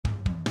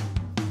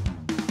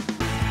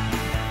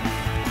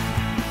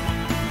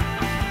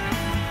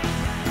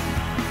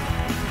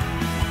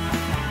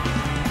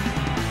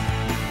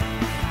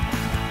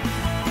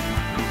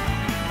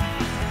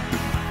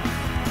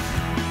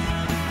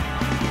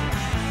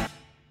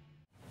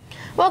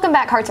Welcome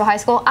back, Hartsville High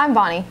School. I'm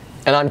Bonnie.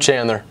 And I'm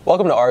Chandler.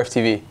 Welcome to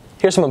RFTV.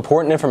 Here's some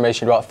important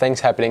information about things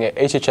happening at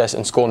HHS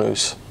and school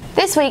news.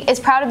 This week is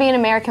Proud to be an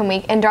American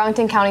Week in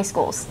Darlington County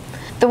Schools.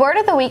 The word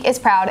of the week is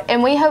proud,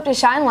 and we hope to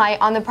shine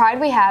light on the pride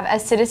we have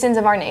as citizens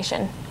of our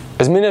nation.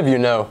 As many of you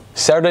know,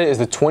 Saturday is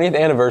the 20th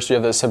anniversary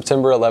of the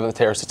September 11th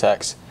terrorist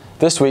attacks.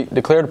 This week,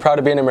 declared Proud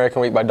to be an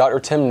American Week by Dr.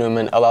 Tim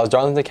Newman, allows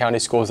Darlington County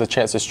Schools the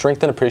chance to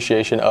strengthen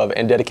appreciation of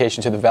and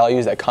dedication to the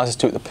values that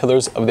constitute the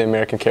pillars of the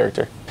American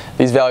character.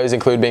 These values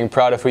include being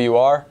proud of who you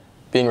are,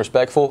 being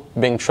respectful,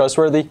 being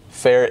trustworthy,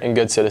 fair, and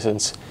good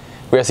citizens.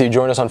 We ask that you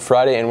join us on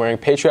Friday in wearing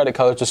patriotic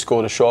colors to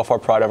school to show off our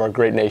pride of our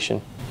great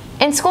nation.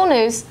 In school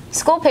news,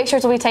 school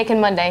pictures will be taken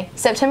Monday,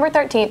 September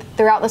 13th,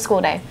 throughout the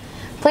school day.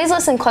 Please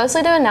listen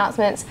closely to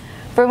announcements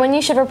for when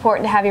you should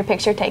report to have your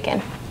picture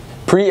taken.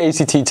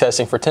 Pre-ACT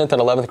testing for 10th and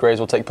 11th grades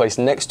will take place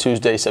next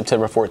Tuesday,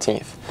 September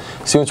 14th.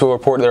 Students will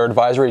report their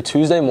advisory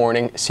Tuesday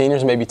morning.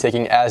 Seniors may be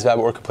taking ASVAB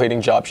or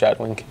completing job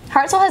shadowing.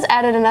 Hartsville has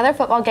added another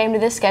football game to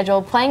this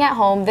schedule, playing at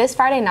home this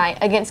Friday night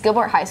against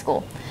Gilbert High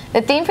School.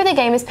 The theme for the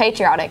game is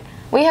patriotic.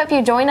 We hope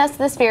you join us in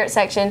the spirit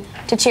section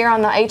to cheer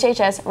on the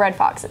HHS Red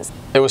Foxes.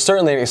 It was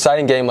certainly an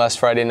exciting game last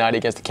Friday night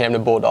against the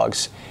Camden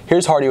Bulldogs.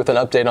 Here's Hardy with an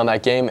update on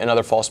that game and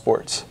other fall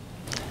sports.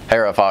 Hey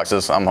Red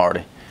Foxes, I'm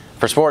Hardy.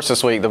 For sports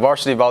this week, the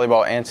varsity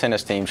volleyball and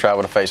tennis team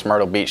travel to face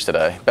Myrtle Beach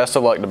today. Best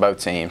of luck to both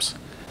teams.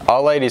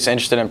 All ladies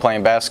interested in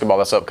playing basketball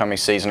this upcoming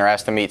season are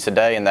asked to meet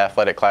today in the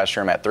athletic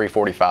classroom at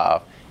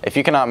 3:45. If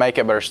you cannot make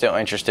it but are still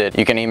interested,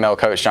 you can email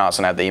Coach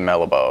Johnson at the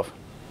email above.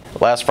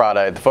 Last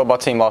Friday, the football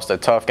team lost a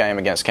tough game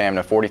against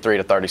Camden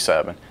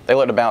 43-37. They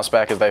look to bounce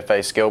back as they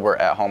face Gilbert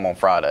at home on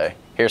Friday.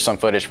 Here's some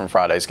footage from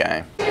Friday's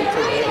game.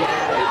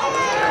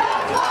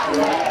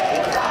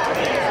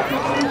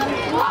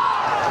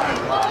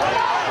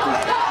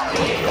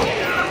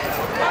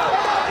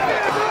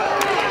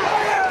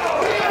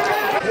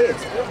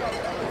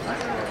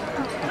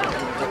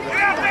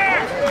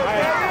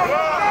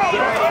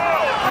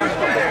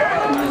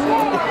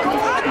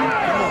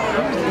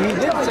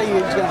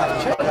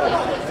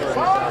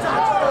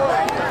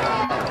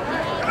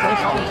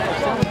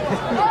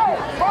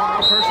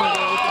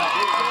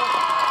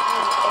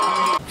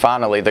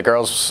 Finally, the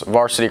girls'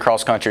 varsity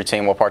cross-country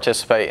team will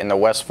participate in the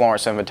West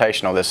Florence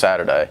Invitational this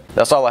Saturday.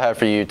 That's all I have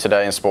for you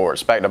today in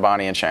sports. Back to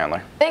Bonnie and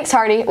Chandler. Thanks,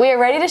 Hardy. We are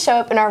ready to show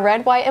up in our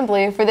red, white, and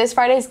blue for this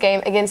Friday's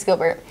game against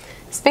Gilbert.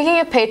 Speaking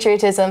of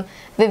patriotism,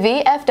 the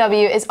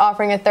VFW is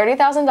offering a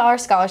 $30,000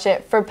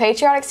 scholarship for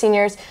patriotic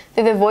seniors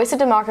through the Voice of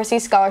Democracy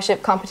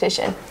Scholarship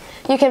Competition.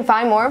 You can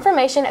find more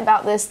information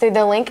about this through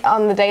the link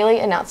on the daily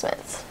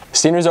announcements.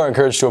 Seniors are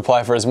encouraged to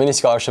apply for as many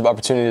scholarship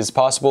opportunities as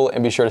possible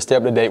and be sure to stay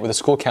up to date with the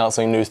school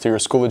counseling news through your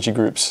Schoology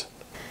groups.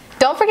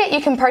 Don't forget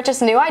you can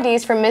purchase new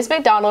IDs from Ms.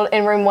 McDonald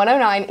in room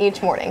 109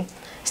 each morning.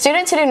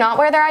 Students who do not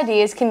wear their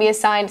IDs can be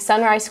assigned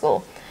Sunrise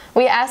School.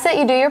 We ask that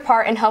you do your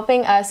part in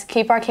helping us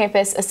keep our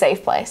campus a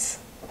safe place.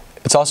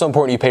 It's also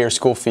important you pay your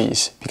school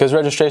fees. Because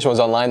registration was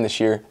online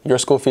this year, your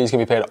school fees can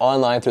be paid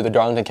online through the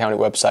Darlington County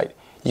website.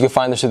 You can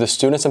find this through the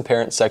Students and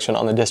Parents section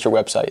on the district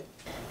website.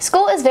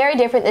 School is very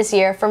different this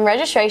year from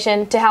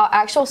registration to how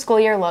actual school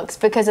year looks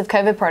because of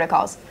COVID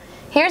protocols.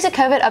 Here's a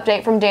COVID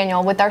update from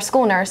Daniel with our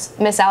school nurse,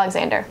 Miss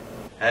Alexander.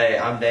 Hey,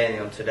 I'm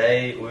Daniel.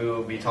 Today we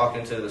will be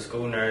talking to the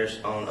school nurse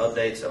on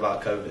updates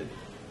about COVID.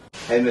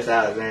 Hey, Miss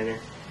Alexander.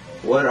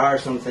 What are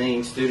some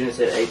things students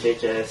at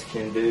HHS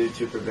can do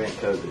to prevent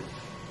COVID?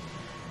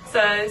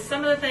 So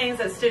some of the things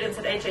that students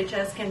at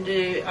HHS can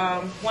do,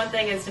 one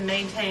thing is to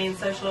maintain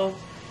social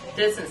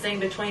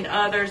distancing between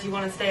others. You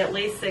want to stay at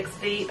least 6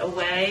 feet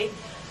away.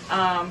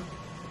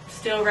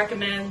 Still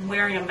recommend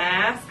wearing a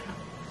mask.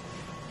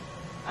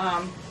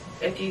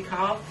 If you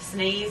cough,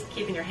 sneeze,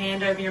 keeping your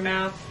hand over your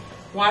mouth,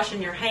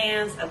 washing your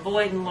hands,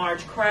 avoiding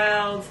large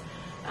crowds.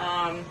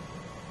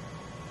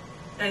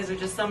 Those are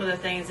just some of the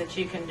things that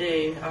you can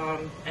do,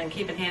 and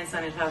keeping hand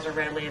sanitizer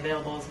readily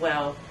available as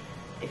well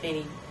if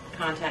any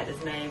contact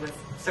is made with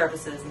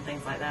surfaces and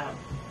things like that.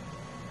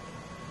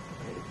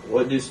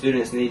 What do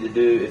students need to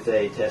do if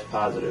they test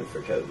positive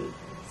for COVID?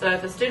 So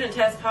if a student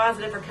tests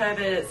positive for COVID,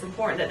 it's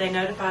important that they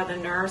notify the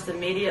nurse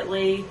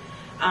immediately.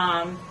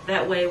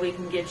 That way we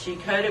can get you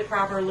coded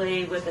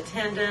properly with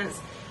attendance.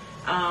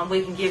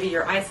 We can give you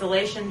your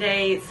isolation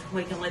dates.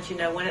 We can let you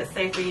know when it's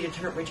safe for you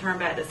to return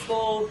back to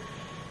school.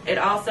 It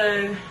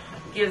also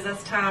gives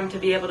us time to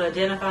be able to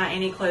identify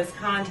any close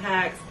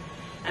contacts,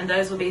 and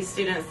those will be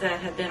students that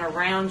have been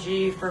around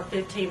you for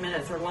 15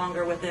 minutes or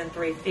longer within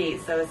 3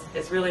 feet. So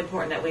it's really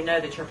important that we know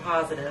that you're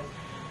positive.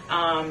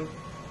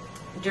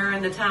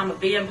 During the time of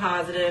being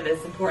positive,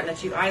 it's important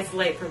that you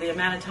isolate for the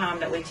amount of time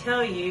that we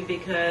tell you,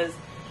 because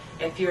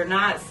if you're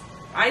not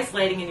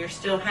isolating and you're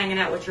still hanging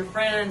out with your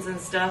friends and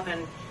stuff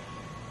and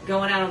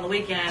going out on the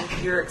weekend,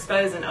 you're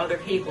exposing other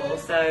people.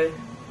 So,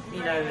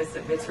 you know,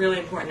 it's really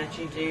important that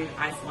you do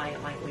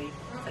isolate like we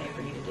say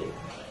for you to do.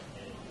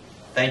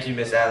 Thank you,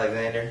 Miss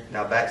Alexander.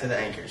 Now back to the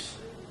anchors.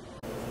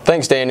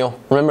 Thanks, Daniel.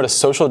 Remember to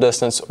social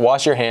distance,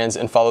 wash your hands,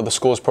 and follow the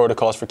school's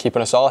protocols for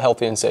keeping us all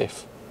healthy and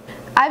safe.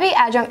 IB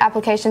adjunct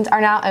applications are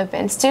now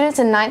open. Students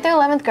in 9th through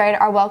 11th grade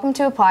are welcome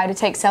to apply to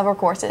take several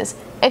courses.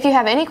 If you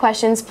have any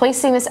questions, please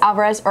see Ms.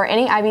 Alvarez or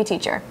any IB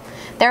teacher.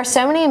 There are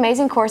so many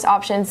amazing course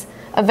options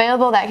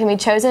available that can be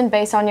chosen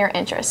based on your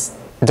interests.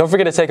 Don't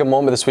forget to take a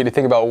moment this week to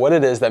think about what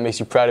it is that makes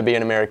you proud to be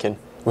an American.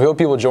 We hope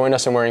you will join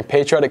us in wearing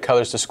patriotic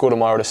colors to school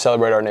tomorrow to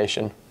celebrate our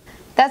nation.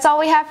 That's all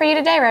we have for you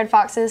today, Red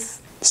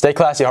Foxes. Stay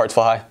classy, Hearts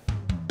Fly High.